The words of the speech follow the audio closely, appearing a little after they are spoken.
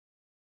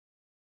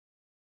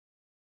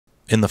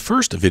In the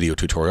first video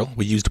tutorial,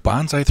 we used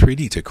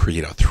bonzai3d to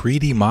create a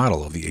 3D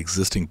model of the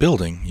existing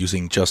building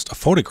using just a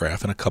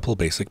photograph and a couple of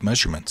basic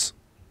measurements.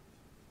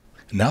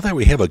 Now that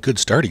we have a good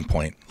starting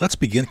point, let's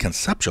begin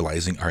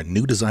conceptualizing our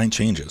new design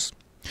changes.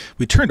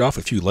 We turned off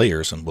a few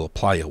layers and will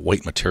apply a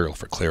white material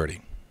for clarity.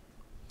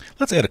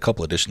 Let's add a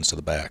couple additions to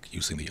the back.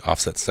 Using the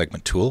offset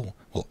segment tool,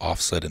 we'll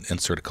offset and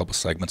insert a couple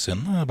segments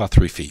in about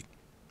 3 feet.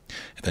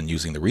 And then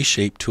using the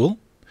reshape tool,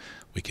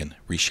 we can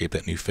reshape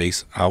that new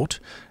face out,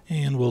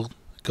 and we'll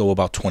go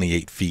about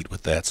 28 feet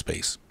with that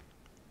space.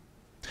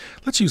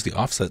 Let's use the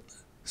offset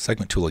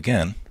segment tool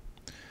again,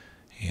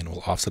 and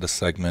we'll offset a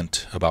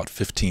segment about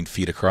 15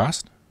 feet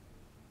across.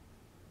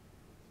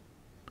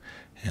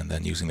 And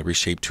then using the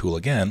reshape tool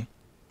again,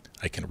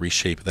 I can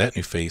reshape that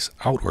new face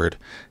outward,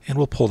 and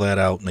we'll pull that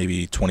out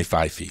maybe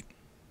 25 feet.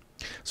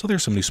 So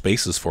there's some new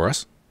spaces for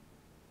us.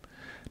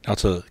 Now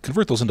to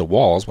convert those into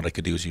walls, what I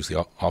could do is use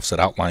the offset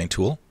outline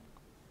tool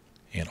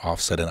and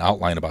offset an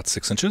outline about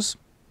 6 inches.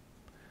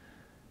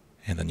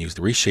 And then use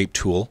the reshape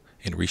tool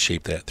and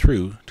reshape that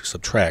through to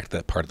subtract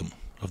that part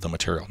of the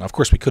material. Now, of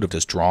course, we could have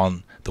just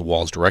drawn the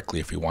walls directly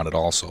if we wanted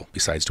also,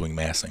 besides doing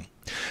massing.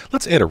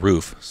 Let's add a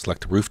roof.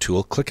 Select the roof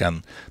tool, click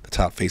on the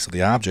top face of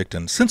the object,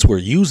 and since we're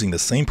using the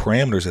same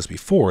parameters as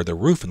before, the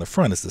roof in the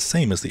front is the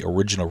same as the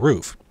original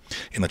roof.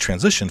 And the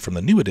transition from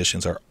the new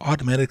additions are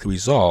automatically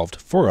resolved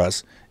for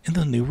us in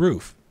the new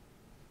roof.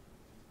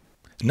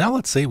 Now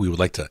let's say we would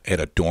like to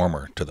add a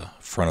dormer to the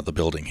front of the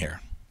building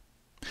here.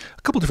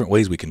 A couple different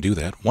ways we can do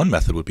that. One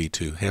method would be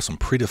to have some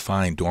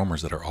predefined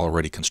dormers that are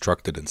already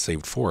constructed and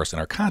saved for us in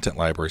our content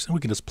libraries, and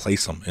we can just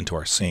place them into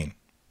our scene.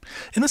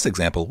 In this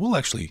example, we'll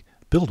actually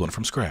build one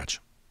from scratch.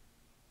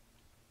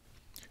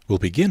 We'll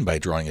begin by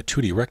drawing a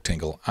 2D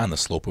rectangle on the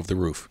slope of the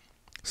roof.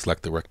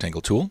 Select the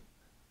rectangle tool,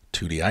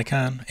 2D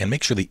icon, and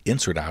make sure the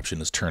insert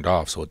option is turned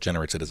off so it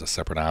generates it as a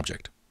separate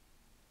object.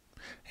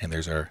 And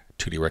there's our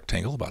 2D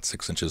rectangle, about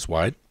 6 inches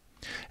wide.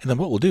 And then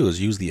what we'll do is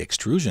use the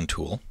extrusion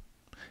tool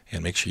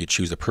and make sure you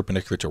choose the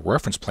perpendicular to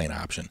reference plane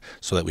option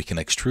so that we can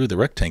extrude the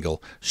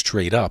rectangle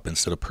straight up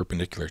instead of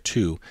perpendicular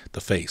to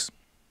the face.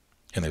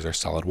 And there's our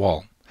solid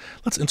wall.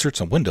 Let's insert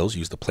some windows.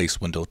 Use the place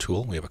window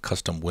tool. We have a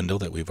custom window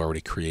that we've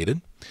already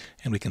created,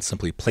 and we can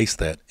simply place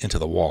that into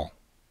the wall.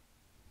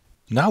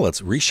 Now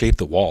let's reshape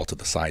the wall to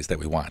the size that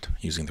we want.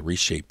 Using the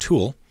reshape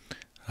tool,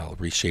 I'll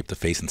reshape the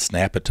face and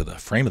snap it to the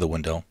frame of the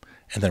window,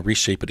 and then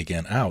reshape it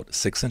again out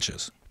 6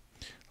 inches.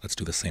 Let's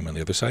do the same on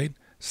the other side.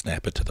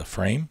 Snap it to the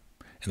frame,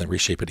 and then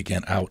reshape it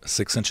again out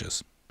 6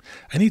 inches.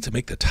 I need to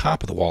make the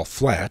top of the wall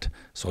flat,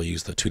 so I'll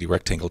use the 2D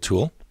rectangle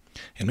tool,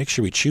 and make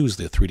sure we choose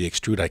the 3D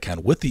extrude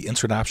icon with the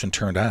insert option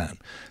turned on,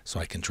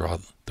 so I can draw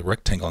the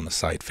rectangle on the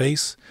side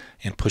face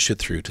and push it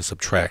through to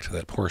subtract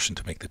that portion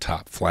to make the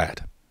top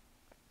flat.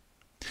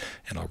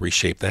 And I'll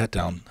reshape that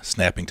down,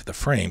 snapping to the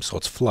frame so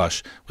it's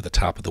flush with the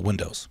top of the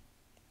windows.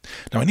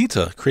 Now I need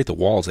to create the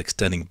walls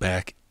extending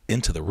back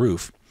into the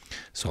roof,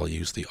 so I'll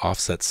use the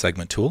offset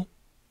segment tool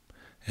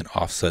and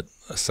offset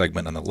a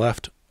segment on the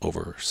left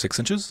over 6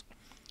 inches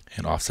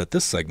and offset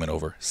this segment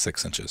over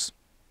 6 inches.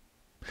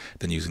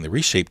 Then using the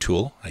reshape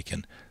tool, I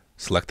can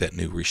select that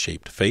new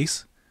reshaped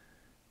face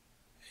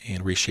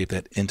and reshape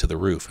that into the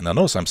roof. And now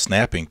notice I'm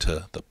snapping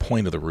to the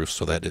point of the roof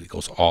so that it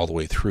goes all the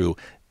way through,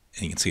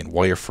 and you can see in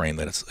wireframe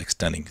that it's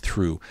extending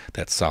through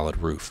that solid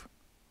roof.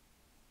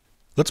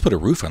 Let's put a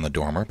roof on the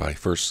dormer by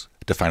first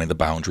defining the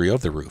boundary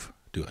of the roof.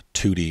 Do a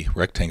 2D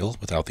rectangle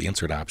without the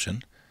insert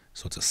option.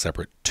 So it's a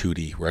separate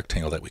 2D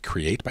rectangle that we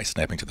create by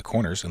snapping to the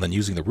corners, and then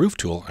using the roof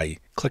tool, I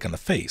click on the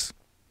face,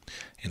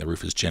 and the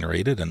roof is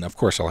generated, and of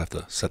course I'll have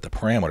to set the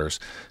parameters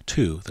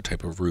to the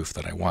type of roof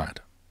that I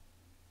want.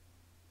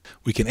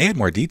 We can add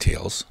more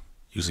details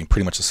using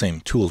pretty much the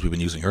same tools we've been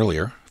using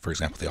earlier. For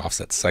example, the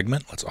offset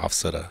segment. Let's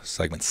offset a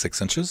segment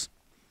 6 inches,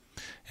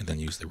 and then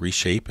use the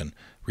reshape and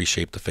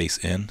reshape the face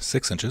in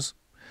 6 inches.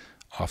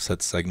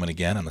 Offset segment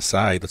again on the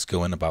side. Let's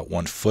go in about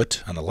 1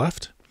 foot on the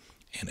left,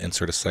 and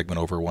insert a segment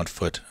over 1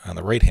 foot on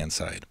the right hand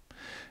side.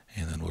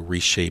 And then we'll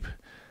reshape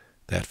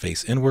that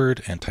face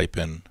inward and type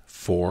in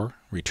 4,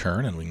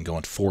 return, and we can go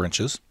in 4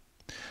 inches.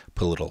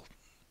 Put a little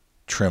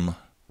trim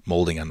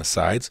molding on the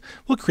sides.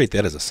 We'll create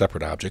that as a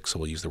separate object, so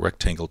we'll use the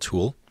rectangle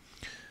tool,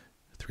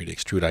 3D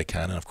extrude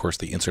icon, and of course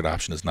the insert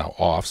option is now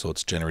off, so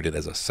it's generated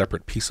as a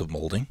separate piece of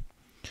molding.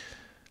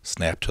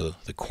 Snap to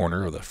the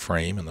corner of the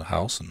frame in the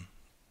house and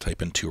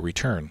type in 2,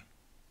 return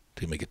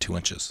to make it 2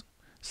 inches.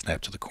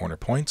 Snap to the corner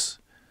points,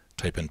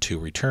 type in 2,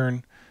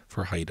 return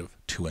for a height of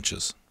 2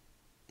 inches.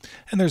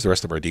 And there's the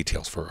rest of our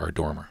details for our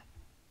dormer.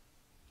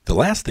 The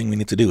last thing we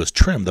need to do is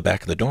trim the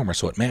back of the dormer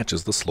so it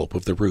matches the slope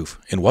of the roof.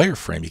 In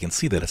wireframe, you can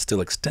see that it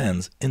still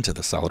extends into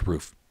the solid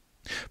roof.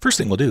 First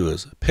thing we'll do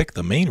is pick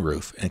the main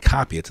roof and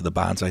copy it to the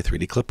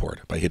bonzai3d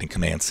clipboard by hitting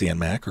Command-C on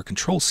Mac or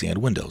Control-C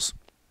on Windows.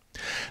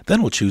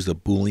 Then we'll choose the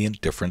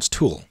Boolean difference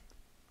tool.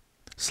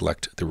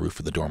 Select the roof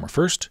of the dormer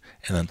first,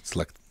 and then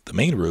select the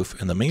main roof,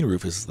 and the main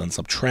roof is then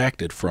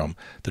subtracted from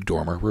the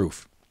dormer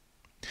roof.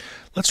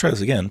 Let's try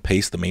this again.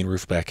 Paste the main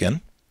roof back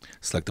in,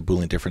 select the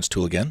Boolean difference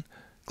tool again,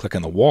 click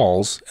on the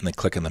walls, and then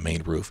click on the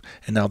main roof,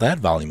 and now that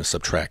volume is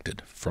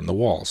subtracted from the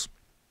walls.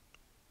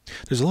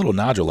 There's a little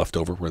nodule left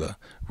over where the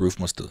roof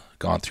must have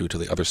gone through to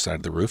the other side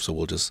of the roof, so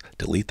we'll just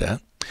delete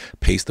that.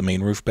 Paste the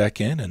main roof back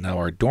in, and now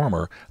our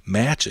dormer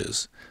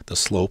matches the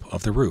slope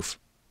of the roof.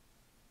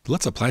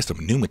 Let's apply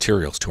some new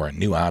materials to our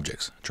new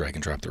objects. Drag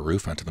and drop the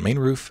roof onto the main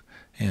roof,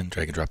 and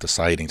drag and drop the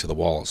siding to the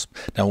walls.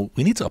 Now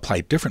we need to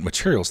apply different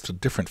materials to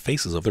different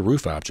faces of the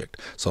roof object.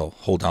 So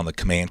hold down the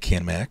Command key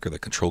on Mac or the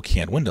Control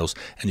key on Windows,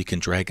 and you can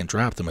drag and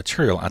drop the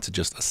material onto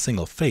just a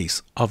single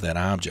face of that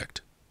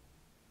object.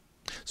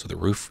 So the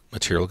roof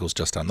material goes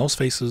just on those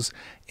faces,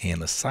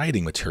 and the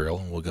siding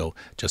material will go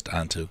just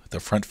onto the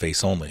front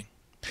face only.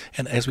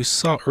 And as we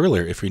saw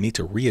earlier, if we need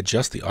to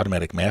readjust the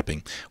automatic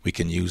mapping, we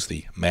can use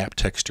the Map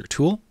Texture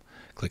tool,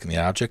 click on the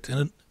object,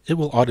 and it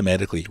will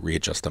automatically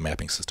readjust the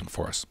mapping system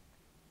for us.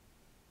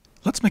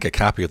 Let's make a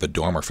copy of the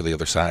dormer for the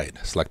other side.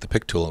 Select the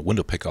Pick tool and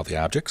window pick all the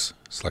objects.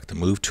 Select the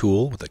Move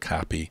tool with the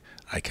copy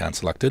icon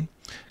selected.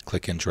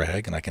 Click and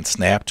drag, and I can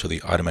snap to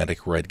the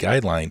automatic red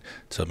guideline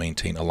to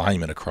maintain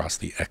alignment across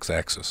the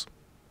x-axis.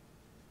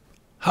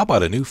 How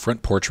about a new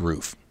front porch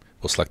roof?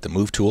 We'll select the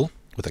Move tool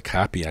with the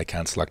copy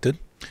icon selected.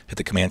 Hit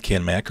the Command key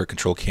on Mac or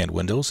Control key on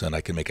Windows, and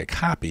I can make a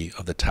copy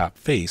of the top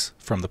face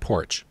from the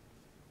porch.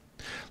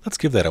 Let's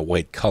give that a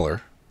white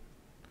color.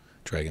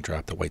 Drag and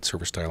drop the white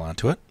server style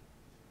onto it.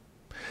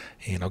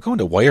 And I'll go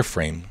into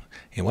wireframe,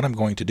 and what I'm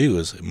going to do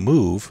is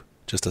move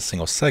just a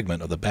single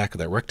segment of the back of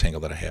that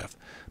rectangle that I have.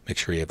 Make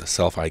sure you have the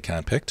self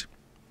icon picked.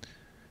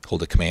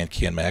 Hold the Command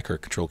key on Mac or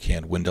Control key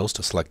on Windows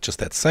to select just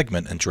that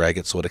segment and drag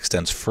it so it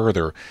extends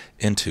further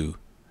into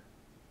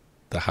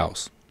the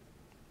house.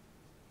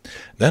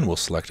 Then we'll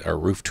select our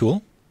Roof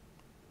tool,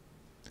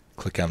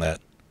 click on that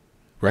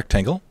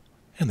rectangle,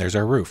 and there's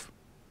our roof.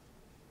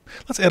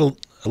 Let's add a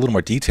little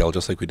more detail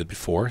just like we did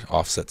before.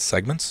 Offset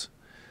segments.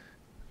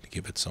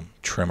 Give it some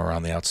trim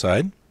around the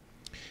outside.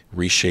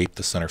 Reshape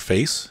the center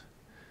face.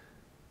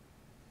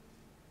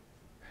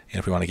 And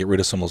if we want to get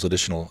rid of some of those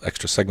additional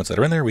extra segments that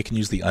are in there, we can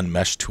use the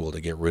Unmesh tool to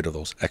get rid of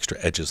those extra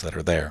edges that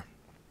are there.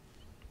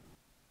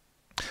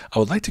 I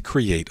would like to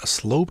create a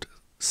sloped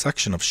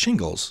section of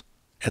shingles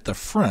at the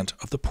front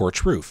of the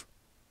porch roof.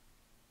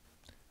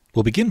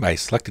 We'll begin by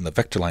selecting the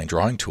Vector Line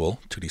Drawing tool,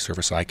 2D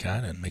surface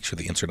icon, and make sure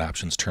the insert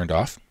option is turned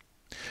off.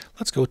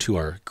 Let's go to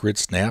our Grid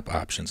Snap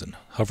options and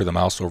hover the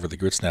mouse over the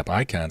Grid Snap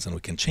icons, and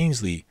we can change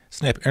the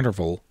snap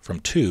interval from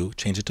 2,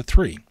 change it to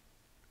 3.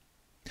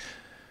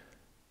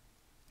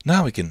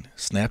 Now we can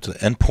snap to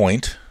the end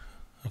point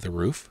of the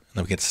roof, and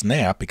then we can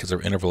snap, because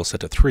our interval is set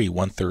to 3,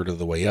 1/3 of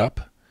the way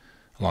up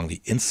along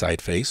the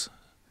inside face.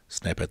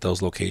 Snap at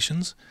those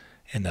locations,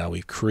 and now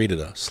we've created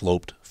a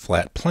sloped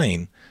flat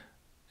plane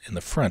in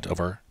the front of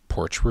our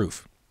porch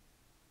roof.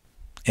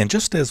 And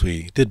just as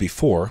we did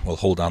before, we'll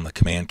hold down the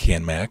Command key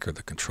on Mac or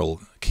the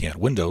Control key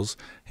on Windows,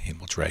 and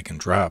we'll drag and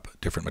drop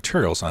different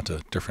materials onto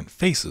different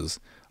faces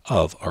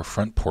of our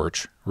front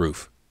porch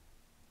roof.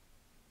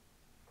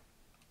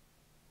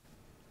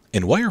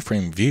 In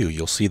wireframe view,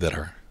 you'll see that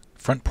our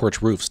front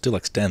porch roof still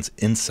extends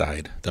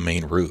inside the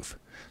main roof.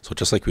 So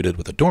just like we did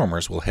with the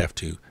dormers, we'll have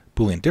to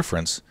Boolean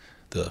difference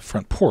the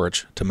front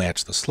porch to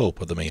match the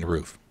slope of the main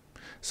roof.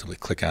 Simply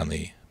click on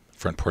the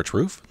front porch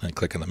roof, then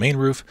click on the main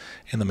roof,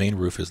 and the main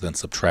roof is then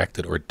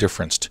subtracted or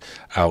differenced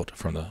out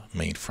from the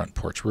main front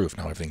porch roof.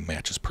 Now everything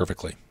matches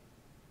perfectly.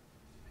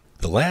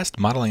 The last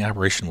modeling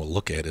operation we'll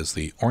look at is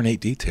the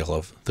ornate detail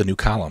of the new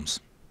columns.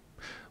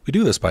 We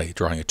do this by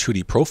drawing a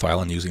 2D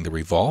profile and using the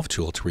Revolve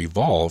tool to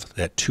revolve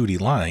that 2D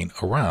line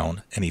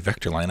around any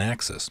vector line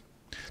axis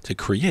to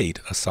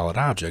create a solid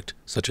object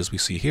such as we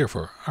see here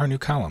for our new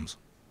columns.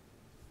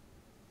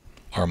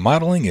 Our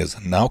modeling is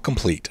now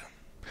complete.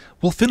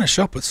 We'll finish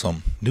up with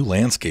some new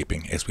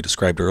landscaping as we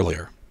described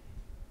earlier.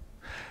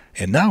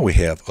 And now we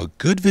have a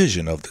good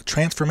vision of the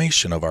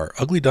transformation of our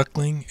ugly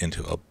duckling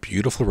into a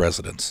beautiful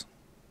residence.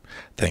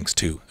 Thanks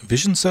to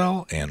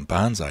VisionSell and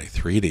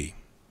bonzai3d.